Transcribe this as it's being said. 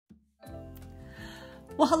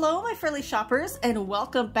Well, hello, my friendly shoppers, and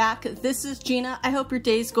welcome back. This is Gina. I hope your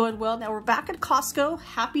day's going well. Now, we're back at Costco.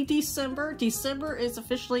 Happy December. December is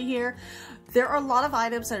officially here. There are a lot of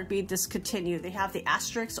items that are being discontinued. They have the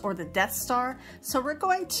asterisk or the Death Star. So we're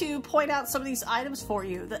going to point out some of these items for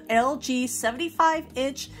you. The LG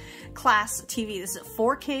 75-inch class TV. This is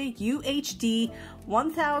 4K UHD,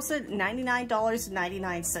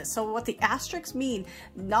 $1,099.99. So what the asterisks mean,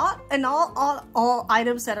 not in all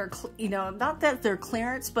items that are, not that they're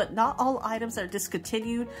clearance, but not all items that are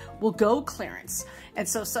discontinued will go clearance. And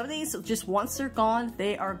so some of these, just once they're gone,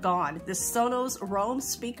 they are gone. The Sonos Roam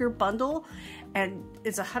speaker bundle, and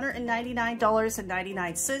it's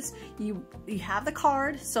 $199.99. You have the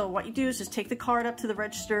card, so what you do is just take the card up to the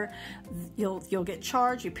register. You'll get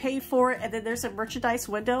charged, you pay for it, and then there's a merchandise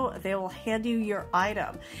window. They will hand you your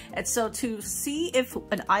item. And so to see if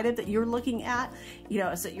an item that you're looking at,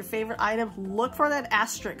 is it your favorite item, look for that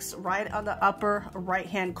asterisk right on the upper right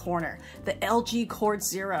hand corner. The LG Cord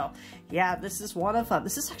Zero. Yeah, this is one of them.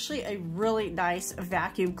 This is actually a really nice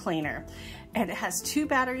vacuum cleaner. And it has 2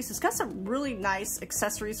 batteries. It's got some really nice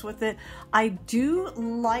accessories with it. I do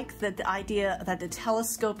like the idea that the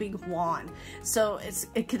telescoping wand, so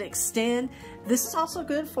it can extend. This is also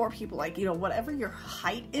good for people like, whatever your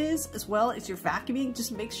height is, as well as your vacuuming,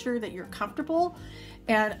 just make sure that you're comfortable.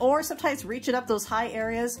 Or sometimes reaching up those high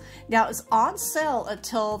areas. Now it's on sale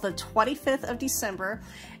until the 25th of December,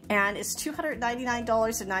 and it's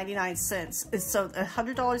 $299.99. So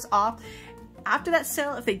 $100 off. After that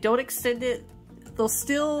sale, if they don't extend it,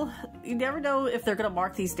 you never know if they're going to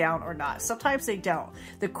mark these down or not. Sometimes they don't.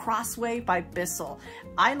 The Crossway by Bissell.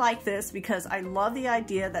 I like this because I love the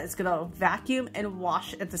idea that it's going to vacuum and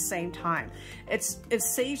wash at the same time. It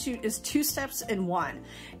saves you, it's 2 steps in one.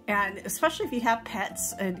 And especially if you have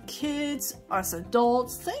pets and kids, us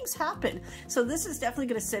adults, things happen. So this is definitely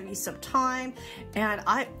going to save you some time. And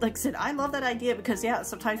like I said, I love that idea because, yeah,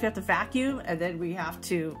 sometimes we have to vacuum and then we have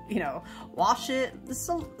to, wash it.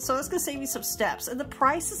 So it's going to save you some steps. And the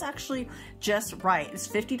price is actually just right. It's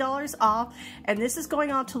 $50 off. And this is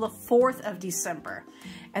going on till the 4th of December.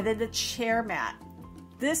 And then the chair mat.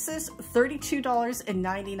 This is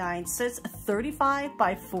 $32.99, 35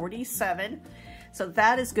 by 47. So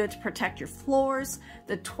that is good to protect your floors.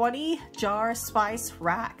 The 20-jar spice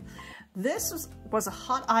rack. This was a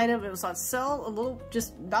hot item. It was on sale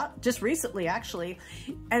not just recently actually.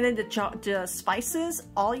 And then the spices,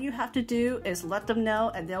 all you have to do is let them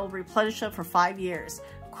know and they'll replenish them for 5 years.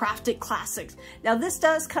 Crafted Classics. Now this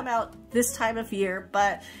does come out this time of year,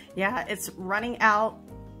 but yeah, it's running out.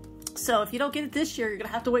 So if you don't get it this year, you're going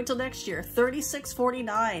to have to wait till next year.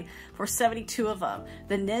 $36.49 for 72 of them.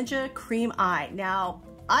 The Ninja Cream Eye. Now,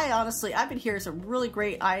 I've been hearing some really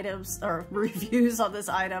great items or reviews on this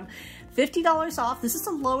item. $50 off. This is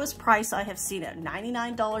the lowest price I have seen it,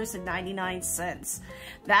 $99.99.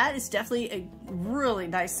 That is definitely a really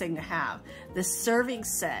nice thing to have. The serving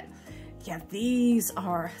set. Yeah,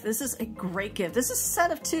 this is a great gift. This is a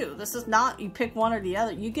set of 2. This is not, you pick one or the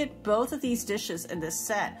other. You get both of these dishes in this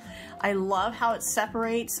set. I love how it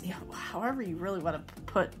separates, however you really want to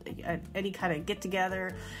put any kind of get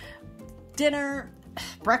together, dinner,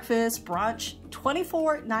 breakfast, brunch,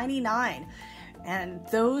 $24.99. And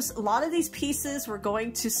a lot of these pieces we're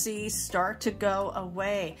going to see start to go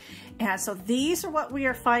away. And so these are what we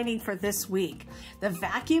are finding for this week. The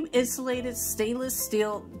vacuum insulated stainless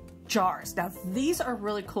steel jars. Now these are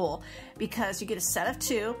really cool because you get a set of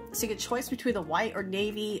 2, so you get a choice between the white or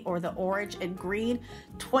navy or the orange and green.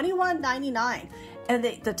 $21.99. And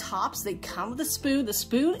the tops, they come with a spoon. The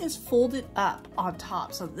spoon is folded up on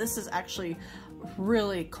top, so this is actually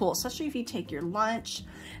really cool, especially if you take your lunch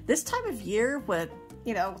this time of year with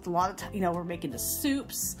with a lot of we're making the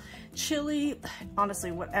soups, chili,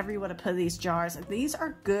 honestly, whatever you want to put in these jars. These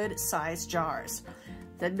are good sized jars.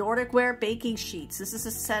 The Nordic Ware baking sheets. This is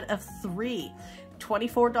a set of 3,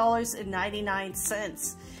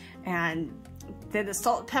 $24.99. And then the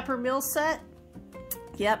salt and pepper meal set.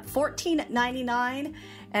 Yep, $14.99.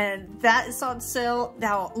 And that is on sale.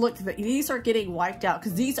 Now, look, these are getting wiped out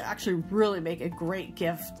because these actually really make a great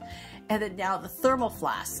gift. And then now the thermal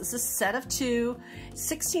flasks. This is a set of 2,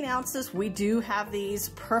 16 ounces. We do have these,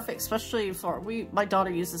 perfect, especially my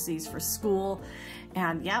daughter uses these for school.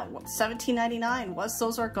 And yeah, $17.99. Once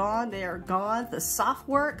those are gone, they are gone. The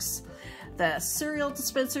Softworks, the cereal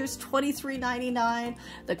dispensers, $23.99.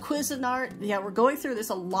 The Cuisinart, yeah, we're going through, there's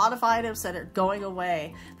a lot of items that are going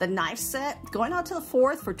away. The knife set, going on to the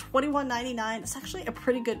 4th for $21.99. It's actually a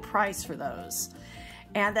pretty good price for those.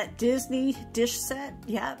 And that Disney dish set,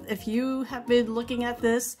 yeah, if you have been looking at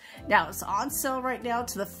this, now it's on sale right now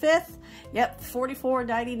to the 5th. Yep,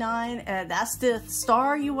 $44.99, and that's the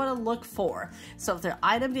star you want to look for. So if the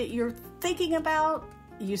item that you're thinking about,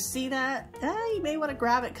 you see that, you may want to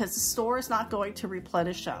grab it because the store is not going to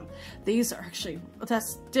replenish them. These are actually,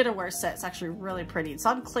 that's dinnerware set. It's actually really pretty. It's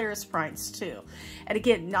on clearance price too. And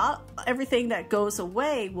again, not everything that goes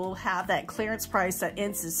away will have that clearance price that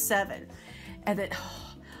ends at $7. And then,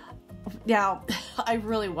 now, I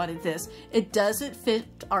really wanted this. It doesn't fit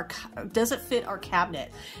our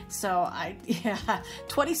cabinet. So yeah,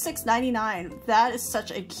 $26.99. That is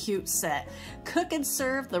such a cute set. Cook and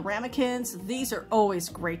serve, the ramekins. These are always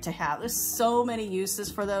great to have. There's so many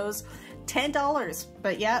uses for those. $10,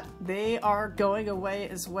 but yeah, they are going away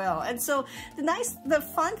as well. And so the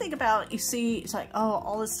fun thing about, you see, it's like, oh,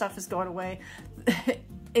 all this stuff is going away.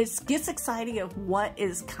 It gets exciting of what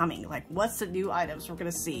is coming, like what's the new items we're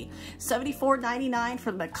gonna see. $74.99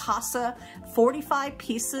 for the Casa, 45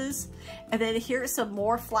 pieces. And then here's some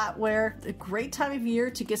more flatware. A great time of year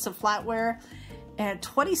to get some flatware. And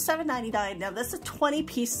 $27.99. Now this is a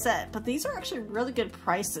 20-piece set, but these are actually really good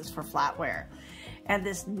prices for flatware. And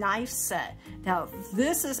this knife set. Now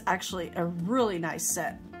this is actually a really nice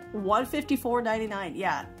set. $154.99.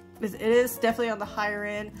 Yeah, it is definitely on the higher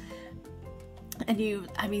end. And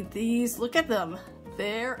I mean, these, look at them.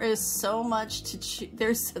 There is so much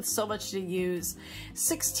there's so much to use.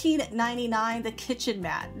 $16.99, the kitchen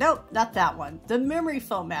mat. Nope, not that one. The memory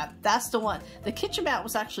foam mat, that's the one. The kitchen mat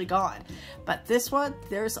was actually gone. But this one,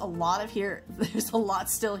 there's a lot of here. There's a lot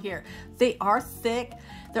still here. They are thick.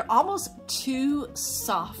 They're almost too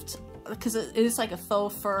soft because it is like a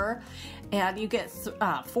faux fur. And you get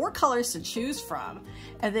 4 colors to choose from.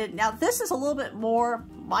 And then now this is a little bit more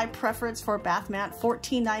my preference for a bath mat,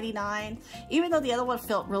 $14.99. Even though the other one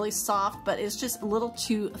felt really soft, but it's just a little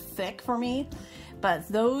too thick for me. But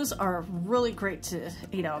those are really great to,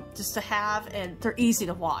 you know, just to have, and they're easy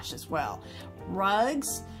to wash as well.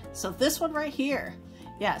 Rugs. So this one right here,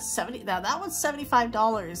 yeah, now that one's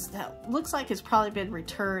 $75. That looks like it's probably been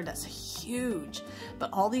returned. That's huge.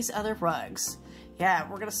 But all these other rugs, yeah,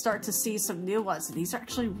 we're gonna start to see some new ones. These are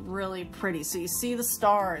actually really pretty. So you see the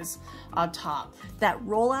stars on top. That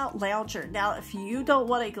rollout lounger. Now, if you don't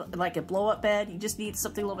want like a blow-up bed, you just need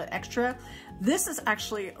something a little bit extra. This is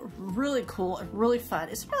actually really cool and really fun.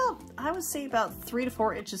 It's about, I would say, about 3 to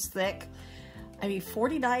 4 inches thick. I mean,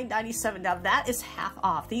 $49.97. Now that is half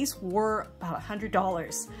off. These were about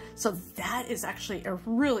 $100. So that is actually a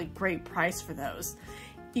really great price for those.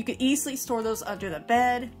 You could easily store those under the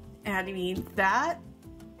bed. And I mean, that,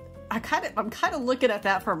 I'm kind of looking at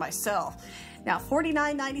that for myself. Now,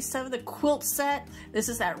 $49.97, the quilt set. This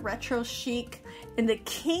is that retro chic in the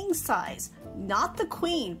king size. Not the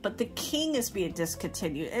queen, but the king is being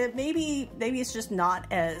discontinued. And maybe it's just not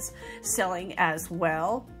as selling as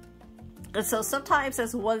well. And so sometimes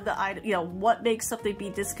as one of the items, you know, what makes something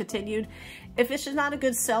be discontinued, if it's just not a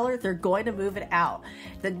good seller, they're going to move it out.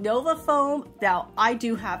 The Nova foam, now I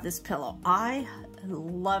do have this pillow. I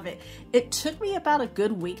love it. It took me about a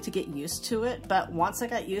good week to get used to it, but once I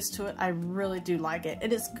got used to it, I really do like it.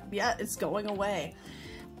 It is, yeah, it's going away.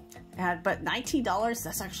 But $19,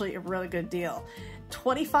 that's actually a really good deal.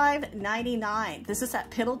 $25.99. This is that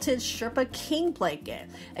Pendleton Sherpa King blanket.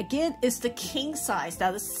 Again, it's the king size.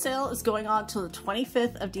 Now this sale is going on till the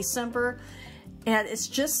 25th of December. And it's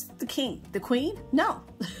just the king. The queen? No.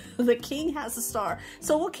 The king has a star.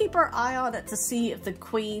 So we'll keep our eye on it to see if the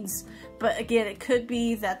queens, but again, it could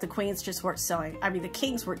be that the queens just weren't selling. I mean, the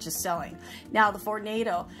kings weren't just selling. Now the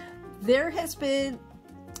Vornado, there has been,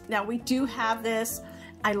 now we do have this.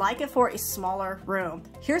 I like it for a smaller room.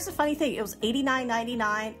 Here's the funny thing, it was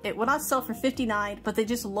 $89.99. It went on sale for $59, but they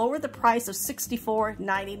just lowered the price of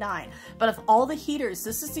 $64.99. But of all the heaters,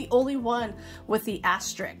 this is the only one with the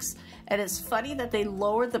asterisks. And it's funny that they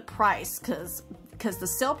lowered the price because the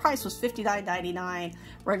sale price was $59.99,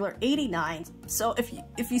 regular $89. So if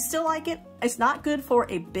you still like it, it's not good for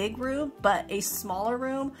a big room, but a smaller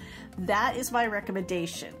room, that is my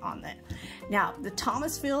recommendation on that. Now, the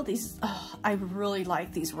Thomasville, these, oh, I really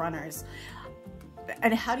like these runners.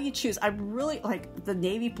 And how do you choose? I really like the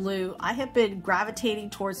navy blue. I have been gravitating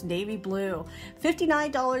towards navy blue.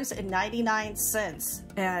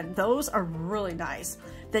 $59.99, and those are really nice.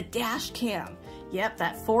 The dash cam, yep,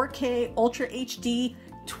 that 4K Ultra HD.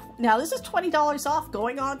 Now this is $20 off,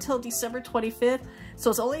 going on till December 25th. So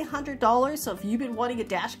it's only $100. So if you've been wanting a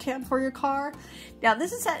dash cam for your car, now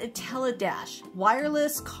this is that IntelliDash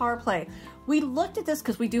wireless CarPlay. We looked at this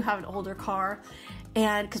because we do have an older car,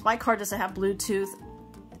 and because my car doesn't have Bluetooth.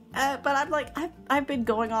 But I'm like, I've been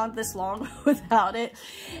going on this long without it.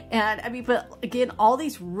 And I mean, but again, all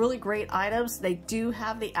these really great items, they do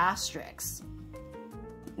have the asterisks.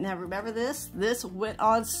 Now remember this? This went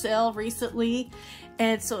on sale recently.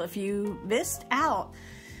 And so if you missed out,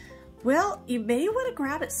 well, you may want to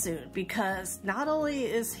grab it soon, because not only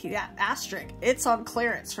is that asterisk, it's on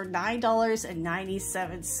clearance for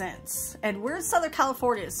 $9.97. And we're in Southern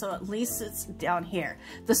California, so at least it's down here.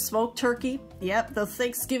 The smoked turkey, yep, the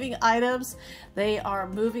Thanksgiving items, they are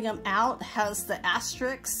moving them out, has the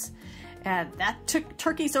asterisks. And that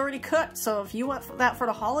turkey's already cooked, so if you want that for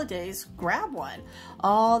the holidays, grab one.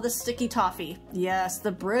 Oh, the sticky toffee. Yes,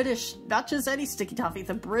 the British, not just any sticky toffee,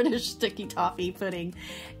 the British sticky toffee pudding.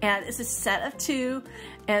 And it's a set of 2,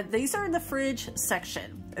 and these are in the fridge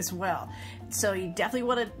section as well. So you definitely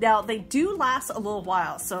want to, now they do last a little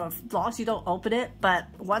while, so as long as you don't open it, but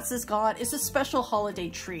once it's gone, it's a special holiday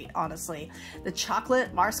treat, honestly. The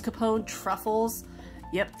chocolate mascarpone truffles,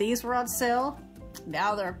 yep, these were on sale.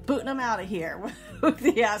 Now they're booting them out of here with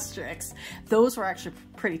the asterisks. Those were actually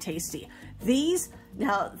pretty tasty. These,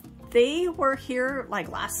 now they were here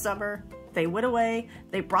like last summer. They went away.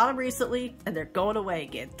 They brought them recently, and they're going away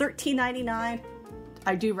again. $13.99.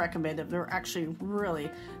 I do recommend them. They're actually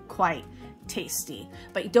really quite tasty,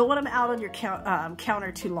 but you don't want them out on your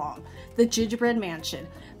counter too long. The gingerbread mansion.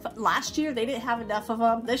 Last year they didn't have enough of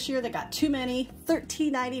them. This year they got too many.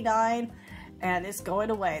 $13.99. And it's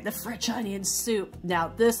going away. The French onion soup.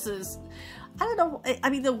 Now this is, I don't know,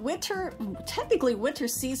 I mean the winter, technically winter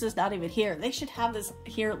season's not even here. They should have this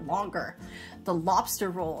here longer. The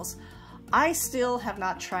lobster rolls. I still have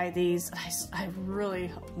not tried these. I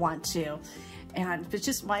really want to. And it's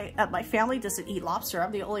just my family doesn't eat lobster.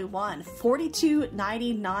 I'm the only one.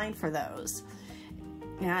 $42.99 for those.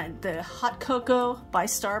 And the hot cocoa by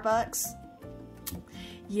Starbucks.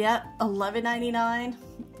 Yep, $11.99.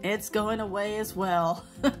 It's going away as well.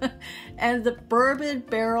 And the bourbon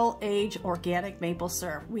barrel aged organic maple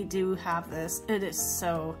syrup. We do have this. It is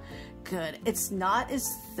so good. It's not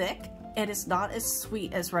as thick and it's not as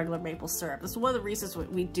sweet as regular maple syrup. This is one of the reasons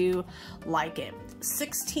we do like it.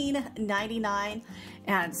 $16.99,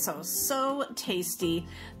 and so tasty.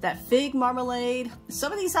 That fig marmalade.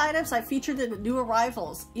 Some of these items I featured in the new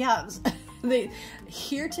arrivals. Yeah, they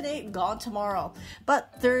here today, gone tomorrow.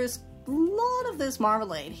 But there's a lot of this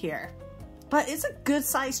marmalade here, but it's a good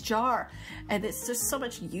sized jar, and it's just so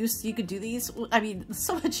much use you could do these. I mean,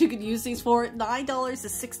 so much you could use these for.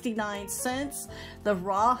 $9.69. The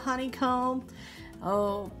raw honeycomb.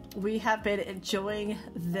 Oh, we have been enjoying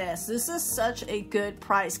this. This is such a good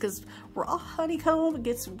price, because raw honeycomb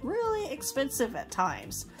gets really expensive at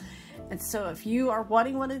times. And so if you are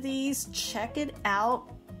wanting one of these, check it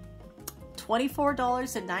out.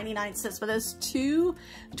 $24.99, but there's 2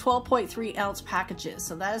 12.3 ounce packages,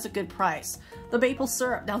 so that is a good price. The maple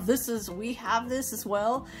syrup, now this is, we have this as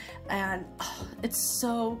well, and oh, it's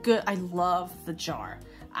so good. I love the jar,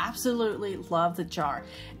 absolutely love the jar,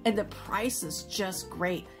 and the price is just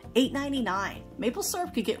great. $8.99. Maple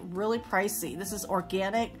syrup could get really pricey. This is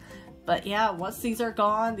organic. But yeah, once these are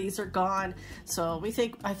gone, these are gone. So I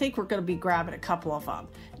think we're going to be grabbing a couple of them.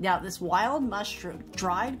 Now, this wild mushroom,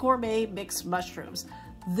 dried gourmet mixed mushrooms.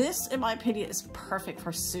 This, in my opinion, is perfect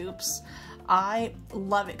for soups. I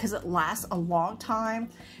love it because it lasts a long time.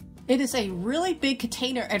 It is a really big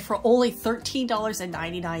container, and for only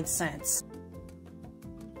 $13.99.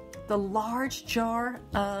 The large jar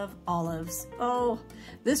of olives. Oh,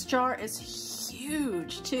 this jar is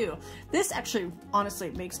huge too. This actually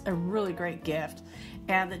honestly makes a really great gift.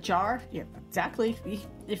 And the jar, yeah, exactly.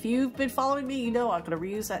 If you've been following me, you know I'm gonna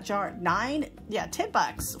reuse that jar.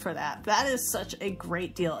 $10 for that. That is such a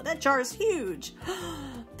great deal. That jar is huge.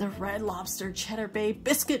 The Red Lobster Cheddar Bay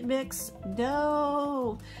biscuit mix.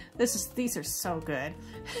 No, these are so good.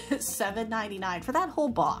 $7.99 for that whole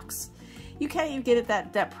box. You can't even get it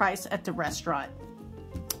that price at the restaurant.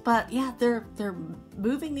 But yeah, they're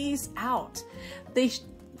moving these out. They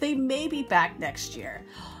may be back next year.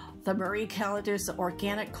 The Marie Callender's, the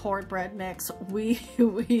organic cornbread mix. We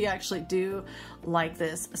actually do like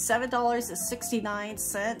this.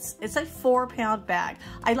 $7.69. It's a 4-pound bag.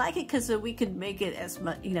 I like it because we can make it as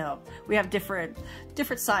much, you know, we have different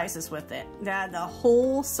sizes with it. Now the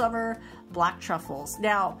whole summer black truffles.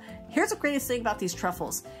 Now, here's the greatest thing about these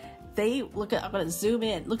truffles. I'm gonna zoom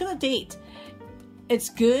in. Look at the date. It's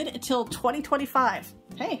good until 2025.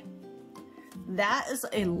 Hey, that is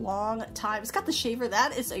a long time. It's got the shaver.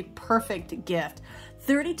 That is a perfect gift.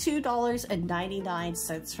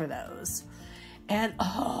 $32.99 for those. And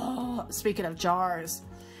oh, speaking of jars,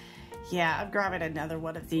 yeah, I'm grabbing another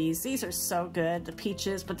one of these. These are so good, the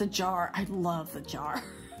peaches, but the jar, I love the jar.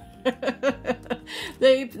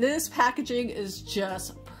 This packaging is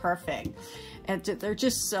just perfect, and they're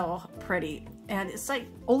just so pretty. And it's like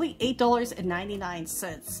only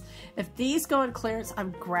 $8.99. If these go on clearance,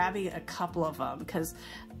 I'm grabbing a couple of them, because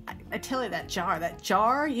I tell you, that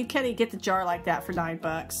jar, you can't even get the jar like that for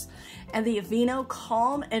 $9. And the Aveeno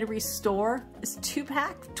Calm and Restore is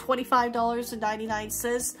 2-pack,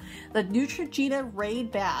 $25.99. The Neutrogena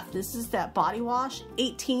Raid Bath, this is that body wash,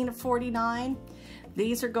 $18.49.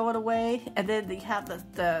 These are going away. And then they have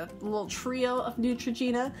the little trio of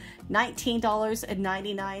Neutrogena,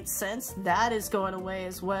 $19.99. That is going away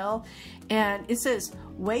as well. And it says,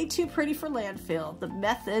 way too pretty for landfill, the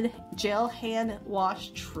Method Gel Hand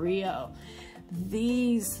Wash Trio.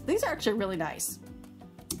 These are actually really nice.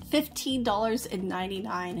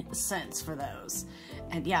 $15.99 for those.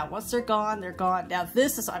 And yeah, once they're gone, they're gone. Now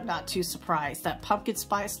this is, I'm not too surprised, that pumpkin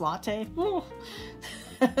spice latte.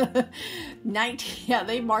 Yeah,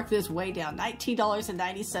 they marked this way down,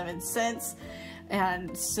 $19.97.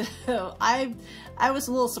 And so I was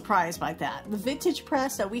a little surprised by that. The vintage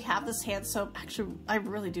press, that we have this hand soap, actually I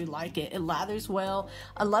really do like it. It lathers well.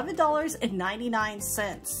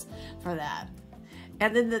 $11.99 for that.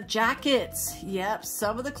 And then the jackets, yep,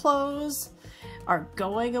 some of the clothes are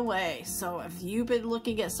going away. So if you've been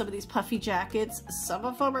looking at some of these puffy jackets, some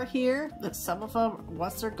of them are here, but some of them,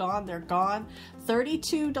 once they're gone, they're gone.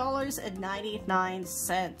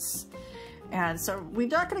 $32.99. And so we're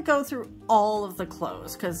not going to go through all of the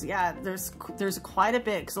clothes, because yeah, there's quite a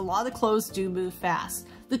bit, because a lot of the clothes do move fast.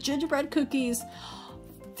 The gingerbread cookies,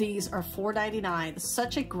 these are $4.99.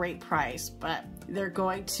 Such a great price, but they're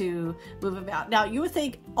going to move them out. Now, you would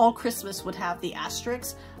think all Christmas would have the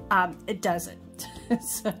asterisks. It doesn't.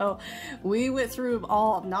 So we went through them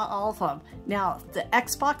all, not all of them. Now, the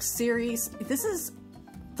Xbox Series, this is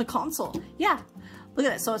the console. Yeah, look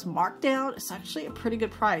at it. So it's marked down. It's actually a pretty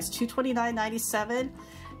good price, $229.97.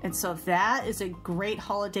 And so that is a great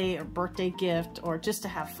holiday or birthday gift, or just to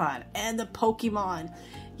have fun. And the Pokemon.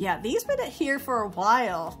 Yeah, these been here for a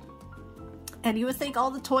while. And you would think all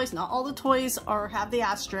the toys, not all the toys have the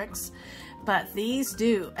asterisks, but these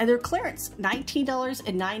do. And they're clearance,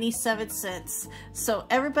 $19.97. So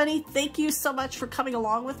everybody, thank you so much for coming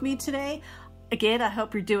along with me today. Again, I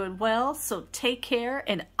hope you're doing well. So take care,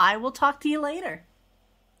 and I will talk to you later.